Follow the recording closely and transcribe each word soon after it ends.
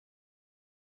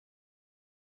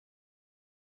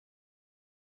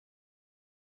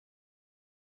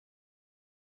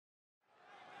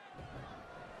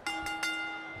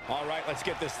All right, let's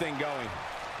get this thing going.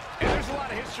 And there's a lot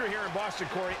of history here in Boston,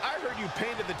 Corey. I heard you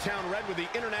painted the town red with the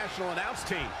international announce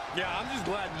team. Yeah, I'm just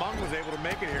glad Mung was able to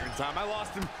make it here in time. I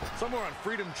lost him somewhere on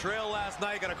Freedom Trail last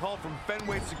night. Got a call from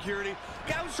Fenway Security.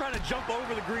 Guy was trying to jump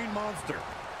over the green monster.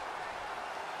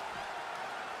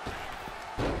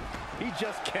 He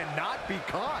just cannot be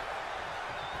caught.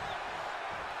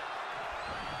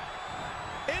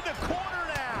 In the corner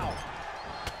now.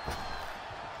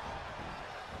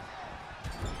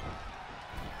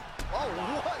 Oh,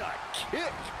 what a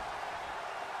kick.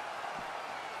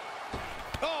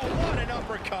 Oh, what an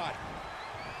uppercut.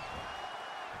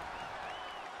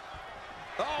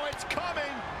 Oh, it's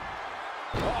coming.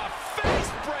 Oh, a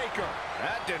face breaker.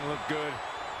 That didn't look good.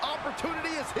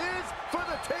 Opportunity is his for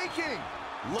the taking.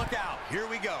 Look out. Here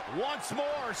we go. Once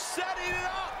more, setting it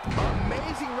up.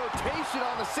 Amazing rotation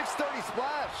on the 630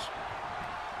 splash.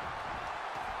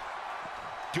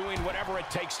 Doing whatever it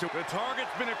takes to... The target's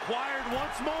been acquired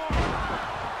once more.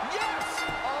 Yes!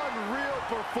 Unreal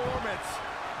performance.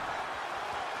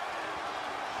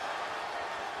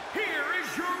 Here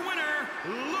is your winner,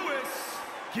 Luis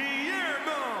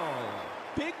Guillermo.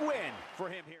 Big win for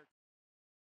him here.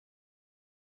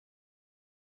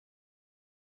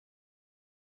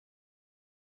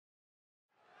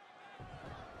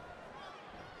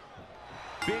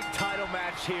 Big title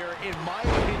match here. In my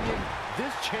opinion,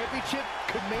 this championship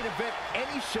could main event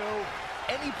any show,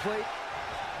 any plate.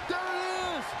 There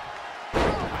it is!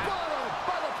 Rock bottom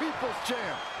by the People's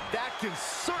Champ. That can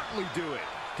certainly do it.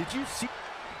 Did you see?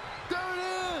 There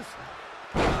it is!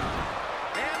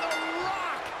 And The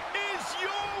Rock is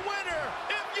your winner.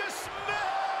 If you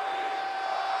smell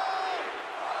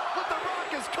what The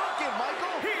Rock is cooking,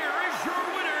 Michael. Here is your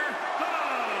winner, The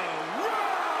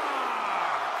Rock.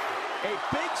 a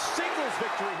big singles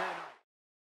victory here tonight.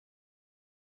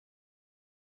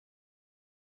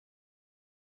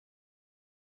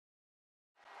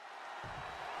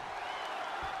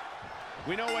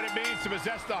 We know what it means to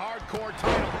possess the hardcore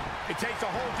title. It takes a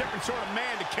whole different sort of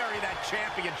man to carry that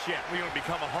championship. We don't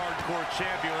become a hardcore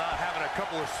champion without having a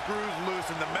couple of screws loose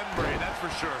in the membrane, that's for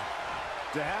sure.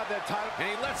 To have that title. And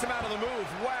he lets him out of the move.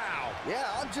 Wow. Yeah,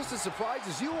 I'm just as surprised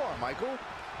as you are, Michael.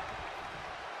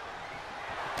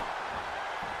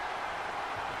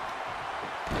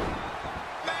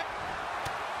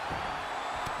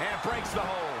 And breaks the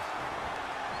hold.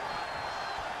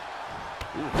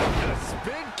 Ooh, and a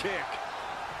spin kick.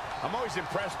 I'm always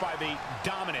impressed by the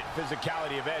dominant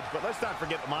physicality of Edge, but let's not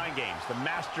forget the mind games. The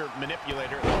master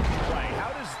manipulator loves to play.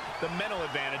 How does the mental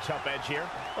advantage help Edge here?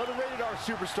 Well, the rated R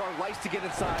superstar likes to get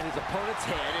inside his opponent's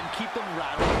head and keep them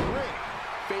rattled in the ring.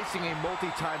 Facing a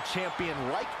multi-time champion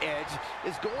like Edge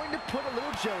is going to put a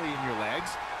little jelly in your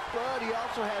legs, but he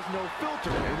also has no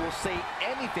filter and will say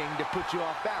anything to put you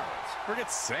off balance. Forget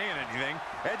saying anything.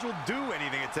 Edge will do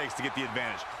anything it takes to get the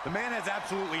advantage. The man has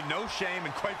absolutely no shame,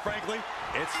 and quite frankly,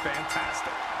 it's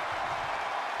fantastic.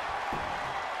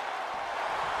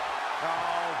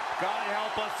 Oh, God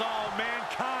help us all.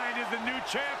 Mankind is the new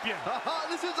champion.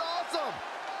 This is awesome.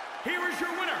 Here is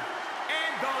your winner,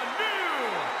 and the new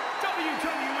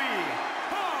WWE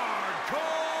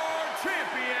Hardcore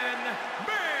Champion,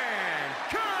 Mankind.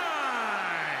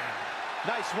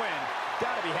 Nice win.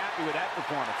 Gotta be happy with that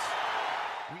performance.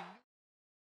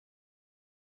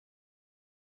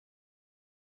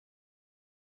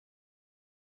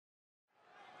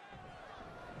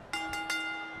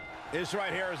 This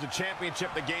right here is a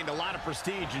championship that gained a lot of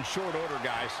prestige in short order,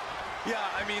 guys. Yeah,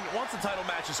 I mean, once a title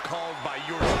match is called by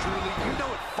yours truly, you know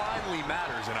it finally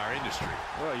matters in our industry.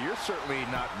 Well, you're certainly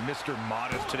not Mr.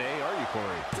 Modest today, are you,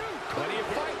 Corey? Plenty of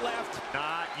fight left.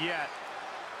 Not yet.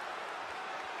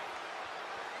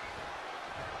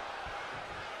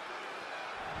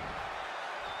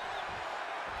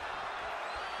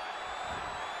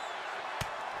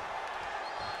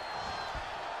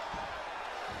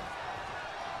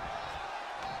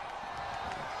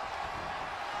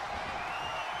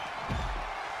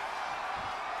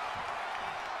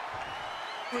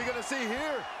 What are we going to see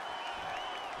here?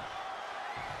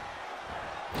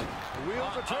 The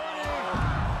wheels are turning.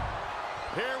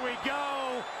 Here we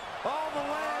go. All the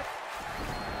way.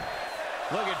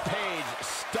 Look at Paige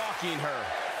stalking her.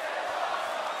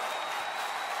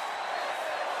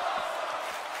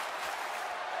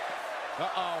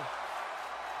 Uh-oh.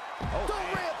 Oh, The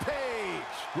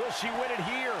Rampage. Will she win it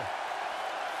here?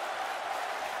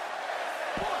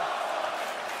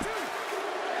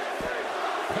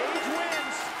 Paige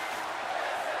wins.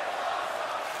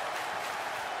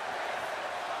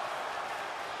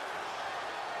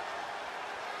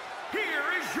 Here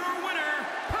is your winner,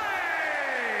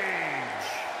 Paige.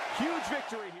 Huge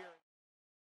victory here.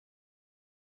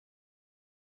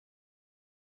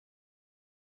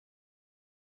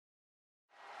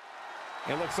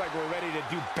 It looks like we're ready to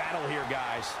do battle here,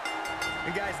 guys.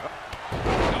 And guys,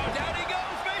 down he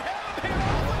goes. May have him here.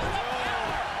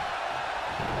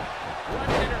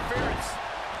 Running interference.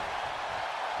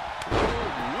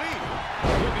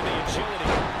 Look at the agility.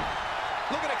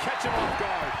 Looking to catch him off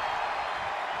guard.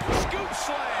 Scoop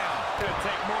slam. Gonna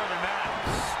take more than that.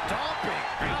 Stomping.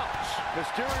 Ouch.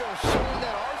 Mysterio showing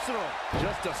that arsenal.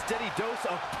 Just a steady dose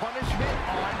of punishment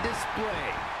on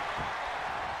display.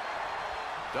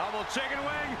 double chicken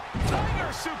wing.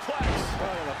 Tiger suplex.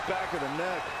 Right on the back of the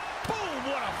neck.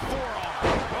 Boom, what a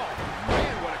forearm. Oh,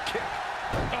 man, what a kick.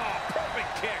 Oh,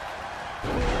 perfect kick.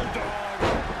 Bulldog.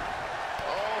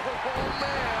 Oh,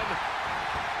 man.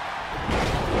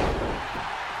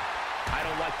 I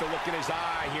don't like the look in his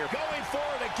eye here. Going for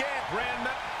it again.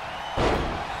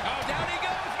 Oh, down he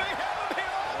goes. May have him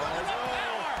here. Oh, look at the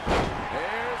power.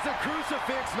 There's the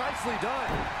crucifix. Nicely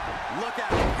done. Look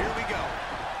out. Here we go.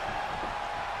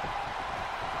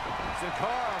 Sin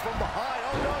Cara from behind.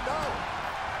 Oh, no, no.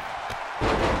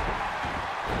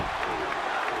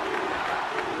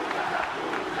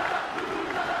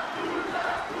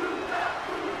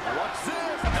 Watch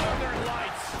this. Northern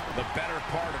Lights. The better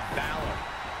part of valor.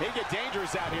 They get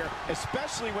dangerous out here,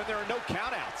 especially when there are no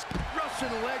countouts.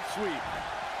 Russian leg sweep.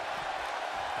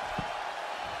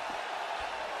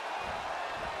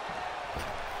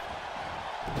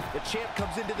 The champ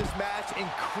comes into this match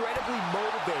incredibly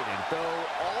motivated, though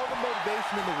all the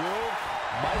motivation in the world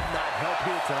might not help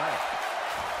here tonight.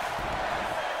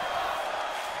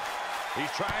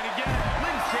 He's trying again.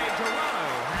 Lindsay Dorado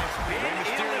has been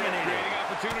eliminated. Creating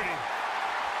opportunity.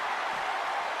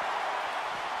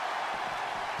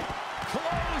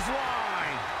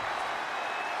 Clothesline.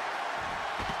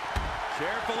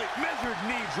 Carefully measured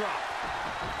knee drop.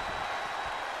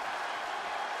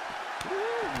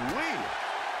 Woo-wee.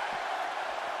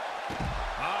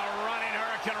 Running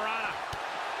Hurricane Rana.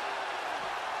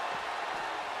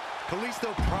 Kalisto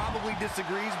probably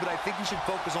disagrees, but I think he should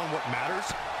focus on what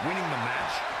matters, winning the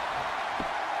match.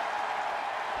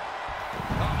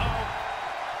 Uh-oh.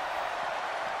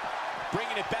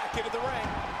 Bringing it back into the ring.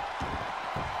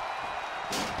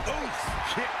 Oof,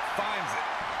 kick finds it.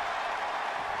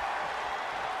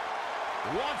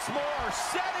 Once more,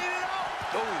 setting it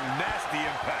up. Oh, nasty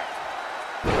impact.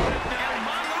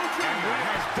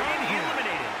 Has been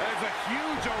eliminated. There's a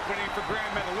huge opening for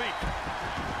Grand Metalik.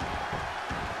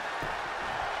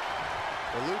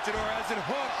 The Luchador has it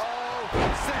hooked. Oh,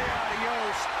 say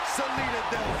adios, Salida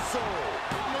del Sol.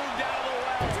 Moved out of the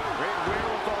way. Great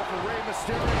wherewithal for Rey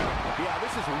Mysterio. Yeah,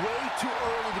 this is way too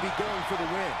early to be going for the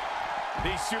win.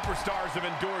 These superstars have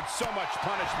endured so much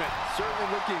punishment. Certainly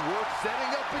looking worth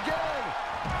setting up again.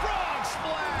 Frog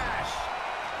splash.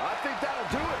 I think that'll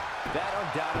do it. That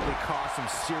undoubtedly caused some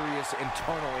serious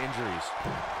internal injuries.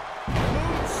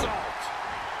 Moonsault.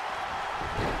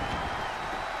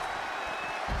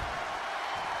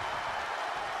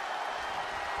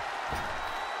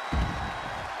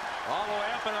 All the way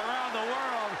up and around the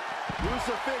world.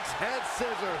 Crucifix head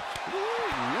scissor.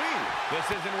 Woo-wee. This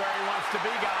isn't where he wants to be,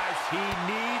 guys. He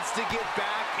needs to get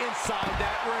back inside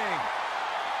that ring.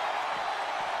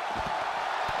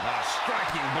 A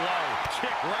striking blow.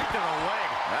 Kick right to the leg.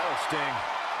 That'll sting.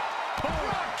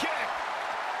 Frog kick.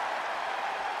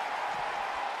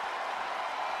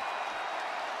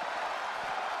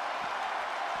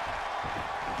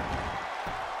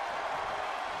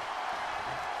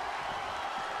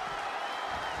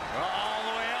 All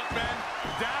the way up and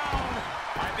down.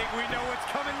 I think we know what's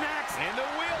coming next. In the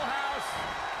wheelhouse.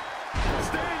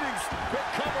 Standings. Quick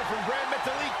cover from Grand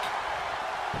Metalik.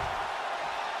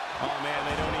 Oh, man,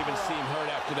 they don't even seem hurt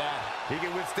after that. He can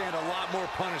withstand a lot more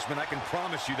punishment, I can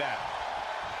promise you that.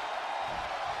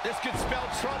 This could spell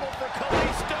trouble for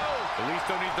Kalisto.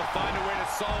 Kalisto needs to find a way to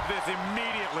solve this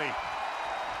immediately.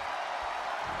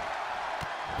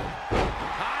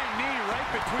 High knee right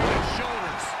between the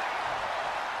shoulders.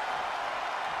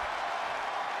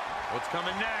 What's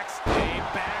coming next? A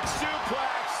back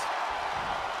suplex.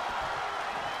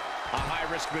 A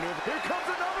high-risk maneuver. Here comes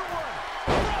another one.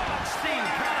 Sin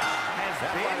Cara has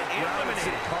been eliminated.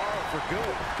 Sin Cara for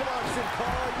good. Come on, Sin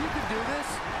Cara, you can do this.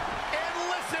 And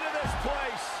listen to this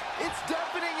place. It's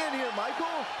deafening in here,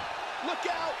 Michael. Look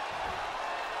out.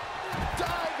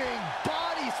 Diving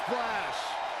body splash.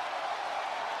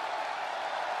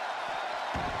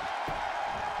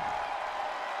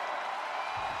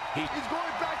 He's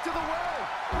going back to the well.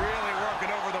 Really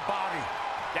working over the body.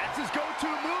 That's his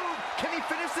go-to move. Can he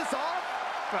finish this off?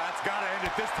 That's got to end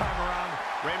it this time around.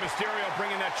 Rey Mysterio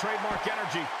bringing that trademark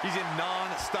energy. He's in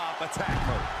non-stop attack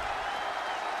mode.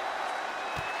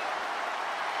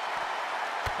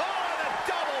 Oh, the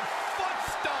double foot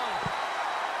stomp.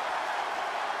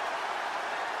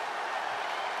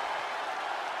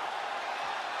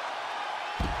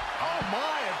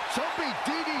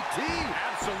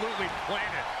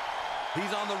 landed.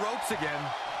 He's on the ropes again.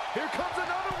 Here comes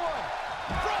another one.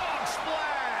 Frog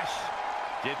splash.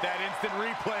 Get that instant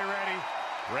replay ready.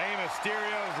 Rey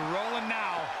Mysterio is rolling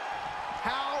now.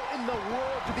 How in the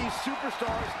world do these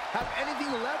superstars have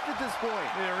anything left at this point?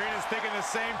 The arena's thinking the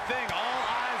same thing. All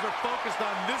eyes are focused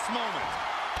on this moment.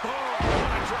 Boom!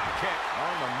 What a drop kick.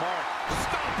 On the mark.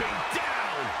 Stomping down.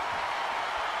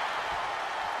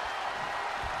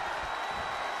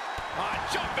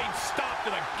 Jumping stop to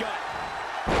the gut.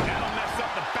 That'll mess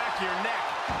up the back of your neck.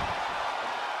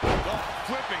 Oh,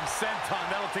 flipping senton.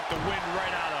 That'll take the wind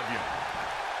right out of you.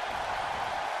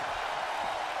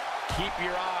 Keep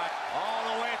your eye.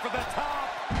 All the way for the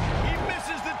top. He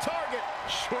misses the target.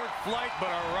 Short flight, but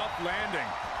a rough landing.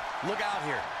 Look out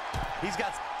here. He's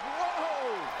got...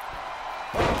 Whoa!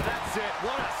 Oh, that's it.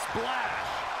 What a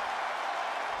splash.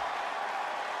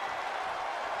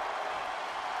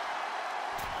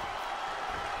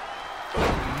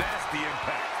 Nasty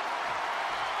impact.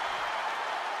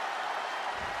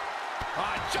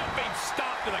 Jumping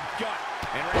stop to the gut.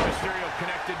 And Rey Mysterio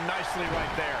connected nicely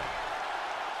right there.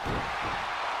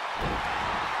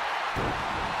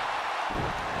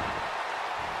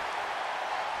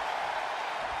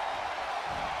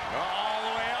 All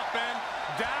the way up and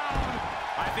down.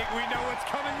 I think we know what's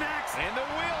coming next. In the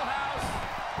wheelhouse.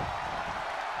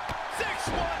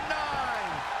 619.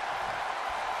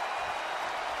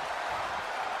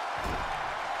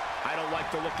 I don't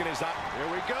like the look in his eye. Here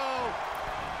we go.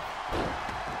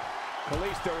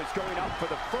 Kalisto is going up for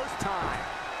the first time.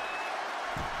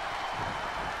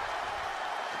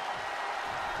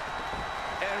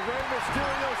 And Rey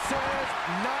Mysterio says,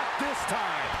 not this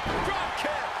time. Drop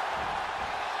kick.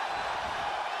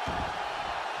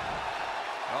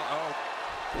 Uh-oh.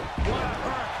 What a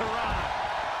hurricane.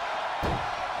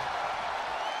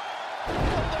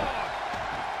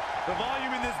 The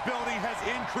volume in this building has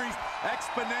increased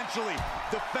exponentially.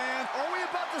 The fans... Are we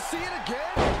about to see it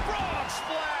again? Frog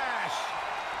splash.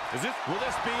 Will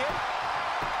this be it?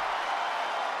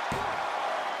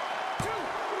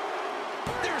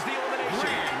 There's the elimination.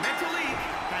 Grand Metalik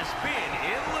has been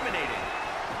eliminated.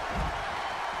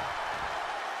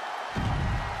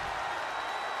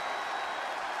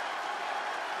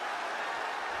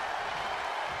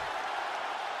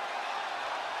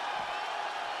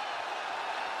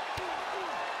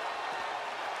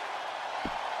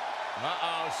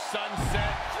 Uh-oh,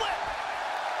 sunset flip.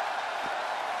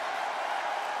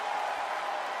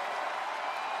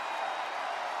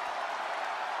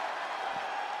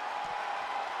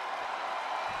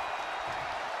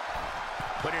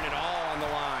 Putting it all on the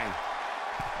line.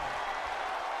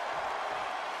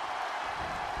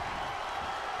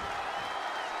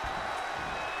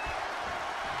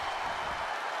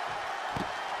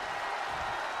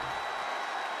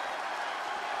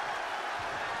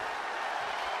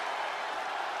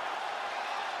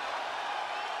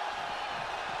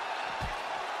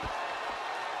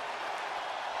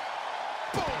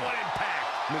 What impact!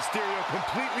 Mysterio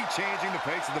completely changing the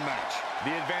pace of the match.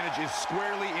 The advantage is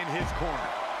squarely in his corner.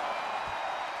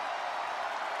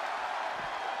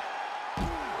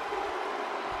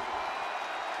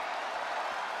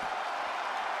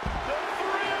 The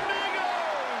Three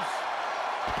Amigos!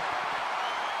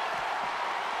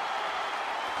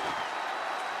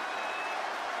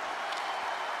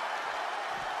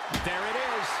 There it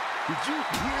is. Did you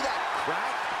hear that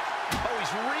crack? Oh,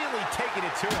 he's really taking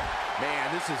it to him.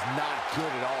 Man, this is not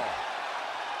good at all.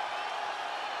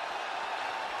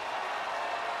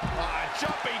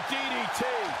 Jumping DDT.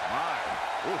 My.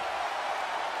 Ooh.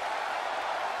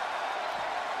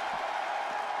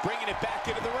 Bringing it back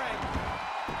into the ring.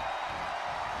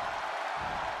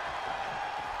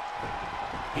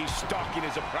 He's stalking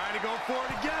his opponent. Trying to go for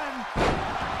it again.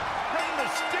 Rey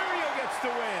Mysterio gets the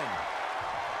win.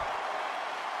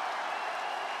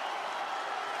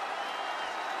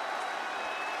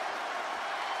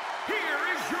 Here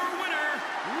is your winner,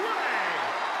 Rey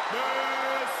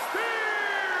Mysterio!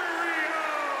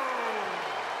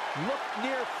 Look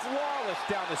near flawless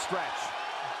down the stretch.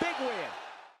 Big win.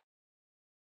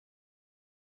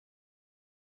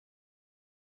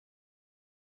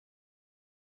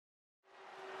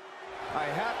 I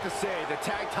have to say, the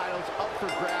tag titles up for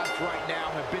grabs right now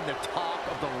have been the talk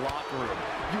of the locker room.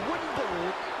 You wouldn't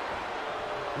believe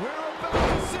we're about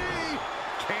to see.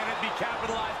 Can it be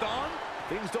capitalized on?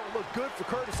 Things don't look good for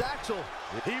Curtis Axel.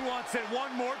 He wants it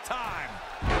one more time.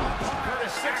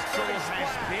 Curtis Axel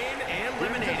has been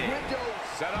eliminated. Window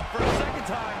Set up for a second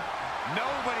time.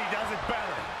 Nobody does it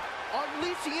better.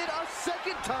 unleashing it a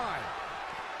second time.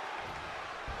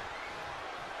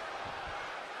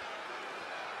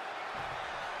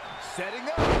 Setting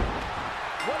up.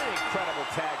 What an incredible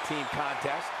tag team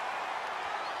contest.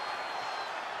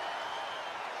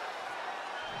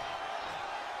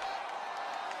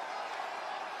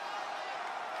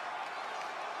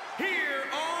 Here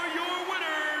are your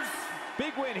winners.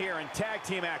 Big win here in tag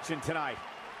team action tonight.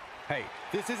 Hey,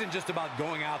 this isn't just about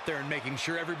going out there and making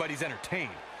sure everybody's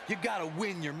entertained. You gotta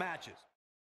win your matches.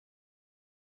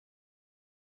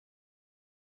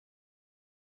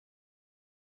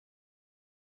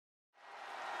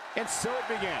 And so it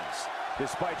begins.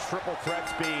 Despite triple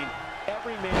threats being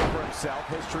every man for himself,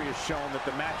 history has shown that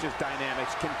the match's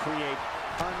dynamics can create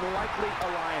unlikely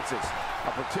alliances.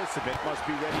 A participant must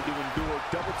be ready to endure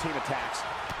double team attacks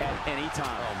at any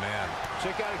time. Oh, man.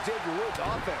 Check out Xavier Woods'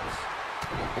 offense.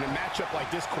 In a matchup like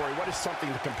this, Corey, what is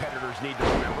something the competitors need to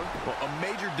remember? Well, a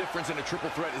major difference in a triple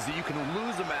threat is that you can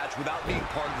lose a match without being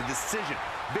part of the decision.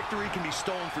 Victory can be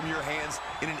stolen from your hands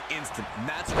in an instant. And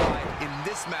that's why, in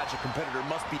this match, a competitor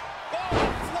must be... Oh,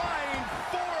 flying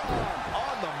forearm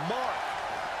on the mark.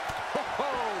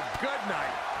 Oh, good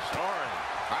night. Sorry.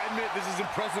 I admit this is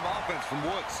impressive offense from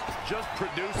Woods. just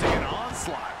producing an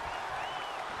onslaught.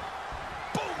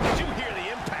 Boom! Did you hear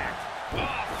the impact?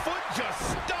 Oh, foot just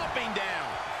stomping down.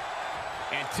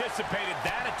 Anticipated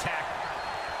that attack.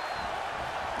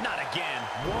 Not again.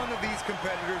 One of these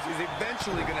competitors is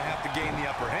eventually going to have to gain the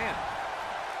upper hand.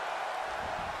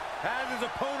 Has his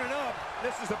opponent up.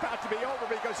 This is about to be over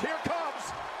because here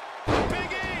comes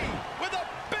Big E with a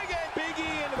big E. Big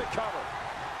E into the cover.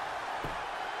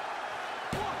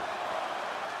 1,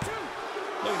 2.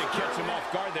 Looking to catch him off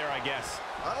guard there, I guess.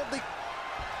 I don't think...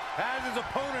 Has his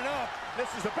opponent up.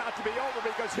 This is about to be over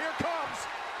because here comes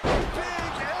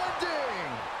Big ending.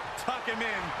 Tuck him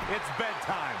in. It's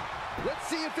bedtime. Let's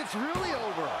see if it's really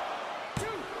over. 2.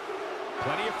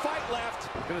 plenty of fight left.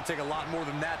 It's going to take a lot more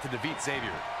than that to defeat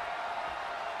Xavier.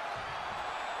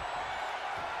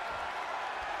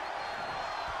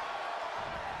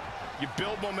 You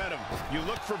build momentum. You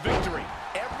look for victory.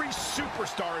 Every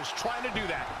superstar is trying to do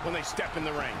that when they step in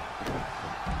the ring.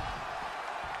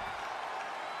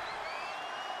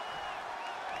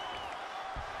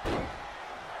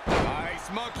 Nice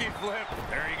monkey flip.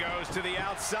 There he goes to the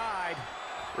outside.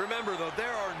 Remember, though,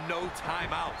 there are no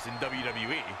timeouts in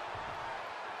WWE.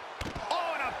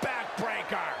 Oh, and a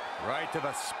backbreaker. Right to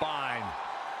the spine.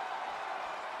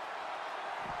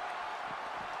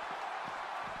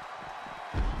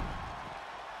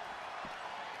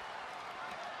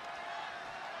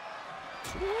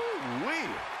 Woo-wee.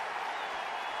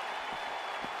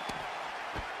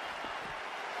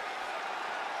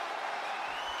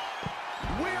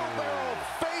 Wheelbarrow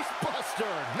face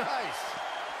buster. Nice.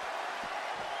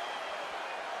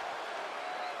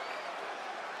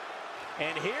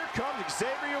 And here comes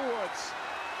Xavier Woods.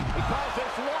 He calls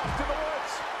this lost to the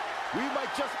woods. We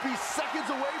might just be seconds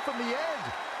away from the end.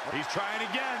 He's trying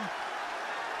again.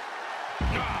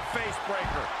 Ah, face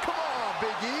breaker. Come on,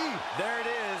 Big E. There it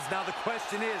is. Now the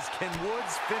question is, can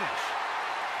Woods finish?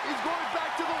 He's going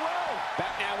back to the well.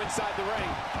 Back now inside the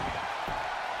ring.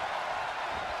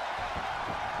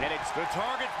 And it's The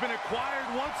target's been acquired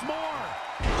once more.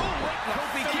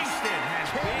 Kofi Kingston has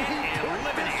Can he been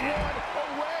put this eliminated. one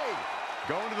away?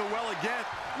 Going to the well again.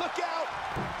 Look out.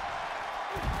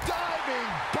 Diving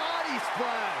body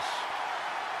splash.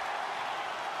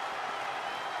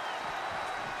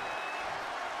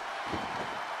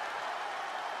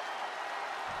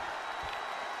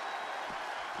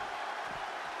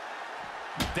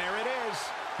 There it is.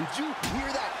 Did you hear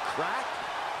that crack?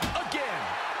 Again.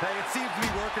 Hey, it seems to be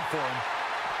working for him.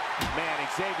 Man,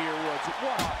 Xavier Woods,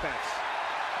 what offense.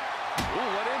 Ooh,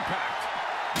 what impact.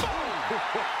 Boom.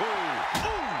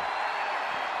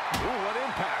 Ooh, what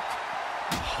impact.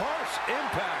 Harsh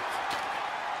impact.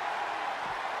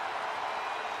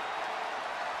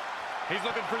 He's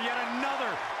looking for yet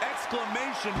another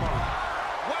exclamation mark.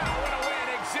 Wow, what a win.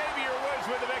 Xavier Woods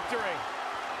with the victory.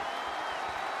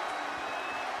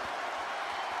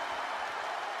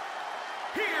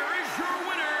 Here is your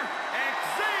winner,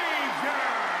 Xavier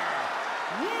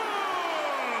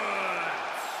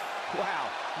Woods. Wow,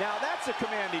 now that's a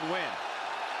commanding win.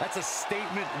 That's a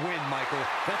statement win, Michael.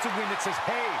 That's a win that says,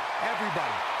 hey,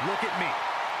 everybody, look at me.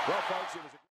 Well, folks, it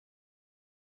was a...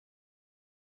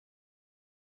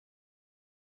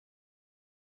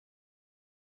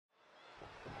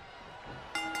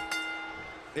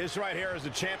 This right here is a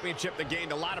championship that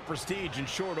gained a lot of prestige in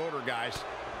short order, guys.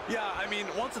 Yeah, I mean,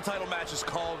 once a title match is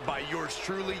called by yours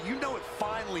truly, you know it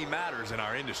finally matters in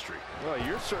our industry. Well,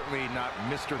 you're certainly not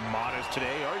Mr. Modest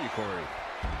today, are you, Corey?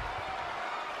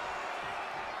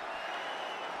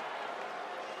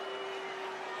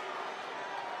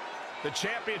 The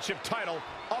championship title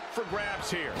up for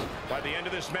grabs here. By the end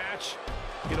of this match,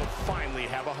 it'll finally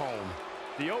have a home.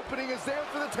 The opening is there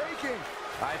for the taking.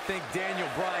 I think Daniel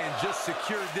Bryan just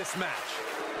secured this match.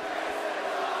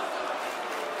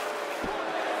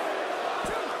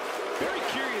 Very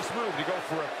curious move to go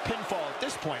for a pinfall at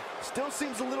this point. Still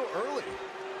seems a little early.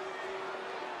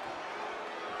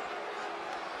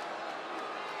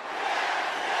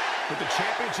 With the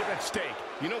championship at stake,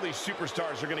 you know these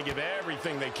superstars are going to give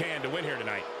everything they can to win here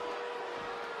tonight.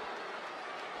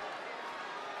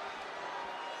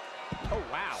 Oh,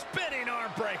 wow. Spinning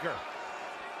arm breaker.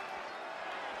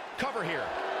 Cover here.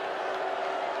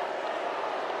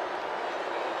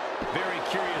 Very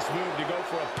curious move to go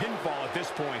for a pinfall at this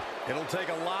point. It'll take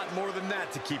a lot more than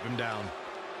that to keep him down.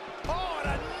 Oh,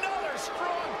 and another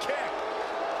strong kick.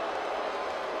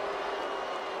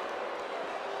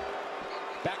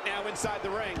 Back now inside the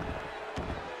ring.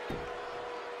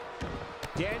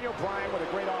 Daniel Bryan with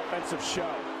a great offensive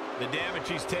show. The damage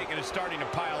he's taken is starting to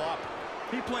pile up.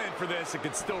 He planned for this and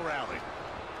could still rally.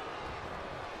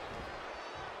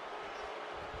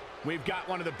 We've got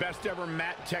one of the best ever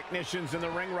mat technicians in the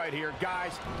ring right here.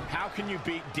 Guys, how can you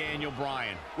beat Daniel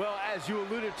Bryan? Well, as you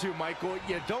alluded to, Michael,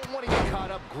 you don't want to get caught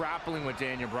up grappling with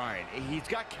Daniel Bryan. He's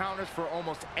got counters for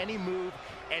almost any move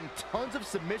and tons of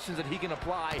submissions that he can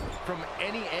apply from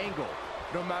any angle.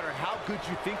 No matter how good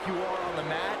you think you are on the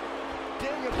mat,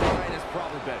 Daniel Bryan is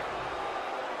probably better.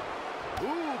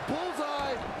 Ooh,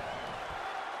 bullseye!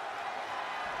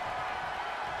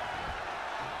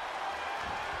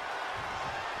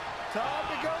 Time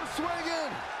to go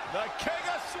swinging! The king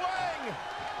of swing!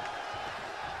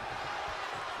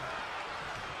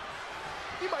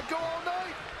 He might go all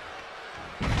night!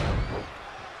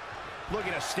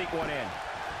 Looking to sneak one in.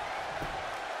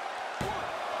 1,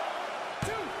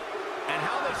 2. And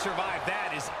how they survive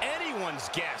that is anyone's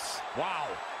guess. Wow.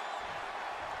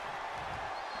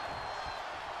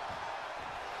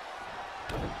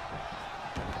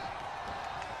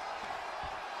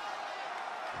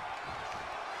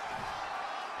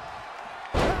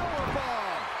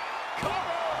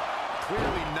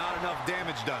 Clearly not enough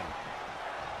damage done.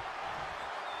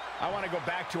 I want to go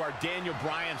back to our Daniel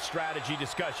Bryan strategy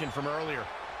discussion from earlier.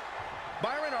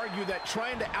 Byron argued that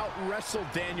trying to out-wrestle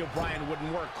Daniel Bryan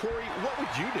wouldn't work. Corey, what would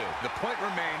you do? The point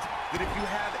remains that if you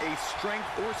have a strength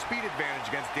or speed advantage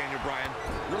against Daniel Bryan,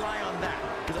 rely on that,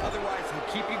 because otherwise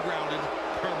he'll keep you grounded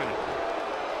permanently.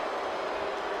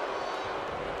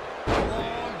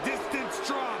 Long distance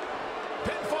drop.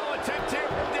 Pinfall attempt here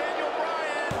from Daniel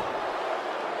Bryan.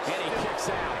 And he kicks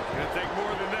out. Gonna take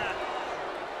more than that.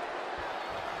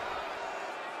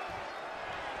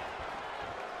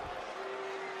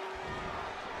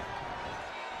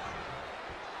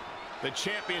 The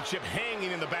championship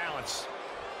hanging in the balance.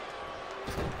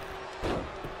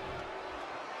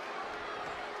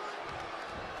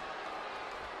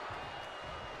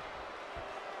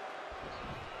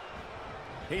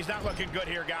 He's not looking good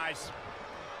here, guys.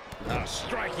 A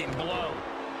striking blow.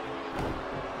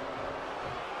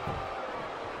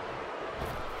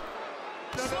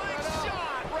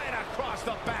 Slingshot right across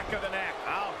the back of the neck.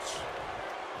 Ouch.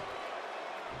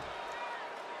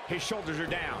 His shoulders are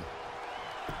down.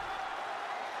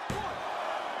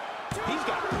 He's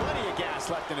got plenty of gas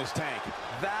left in his tank.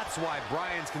 That's why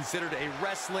Bryan's considered a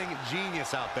wrestling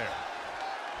genius out there.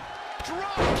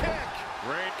 Drop kick.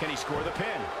 Great. Can he score the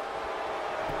pin?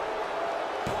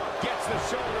 Gets the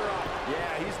shoulder up.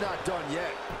 Yeah, he's not done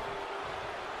yet.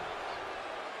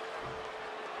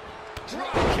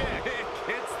 Drop kick. It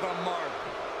hits the mark.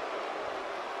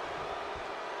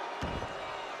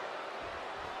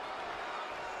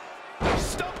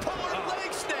 Stump puller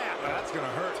leg snap. That's gonna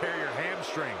hurt. Tear your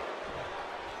hamstring.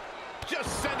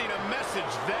 Just sending a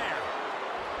message there.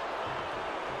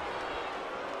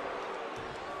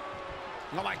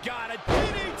 Oh my God, a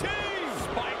DDT!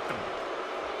 Spiked him.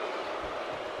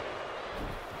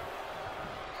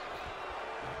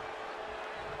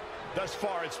 Thus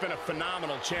far, it's been a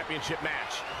phenomenal championship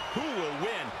match. Who will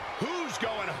win? Who's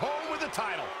going home with the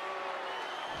title?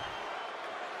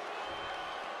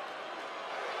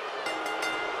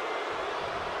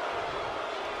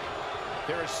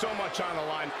 There is so much on the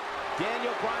line.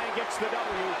 Daniel Bryan gets the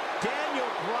W. Daniel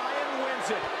Bryan wins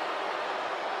it.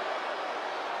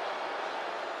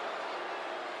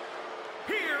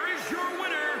 Here is your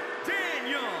winner,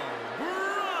 Daniel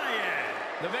Bryan.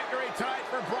 The victory tonight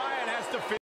for Bryan has to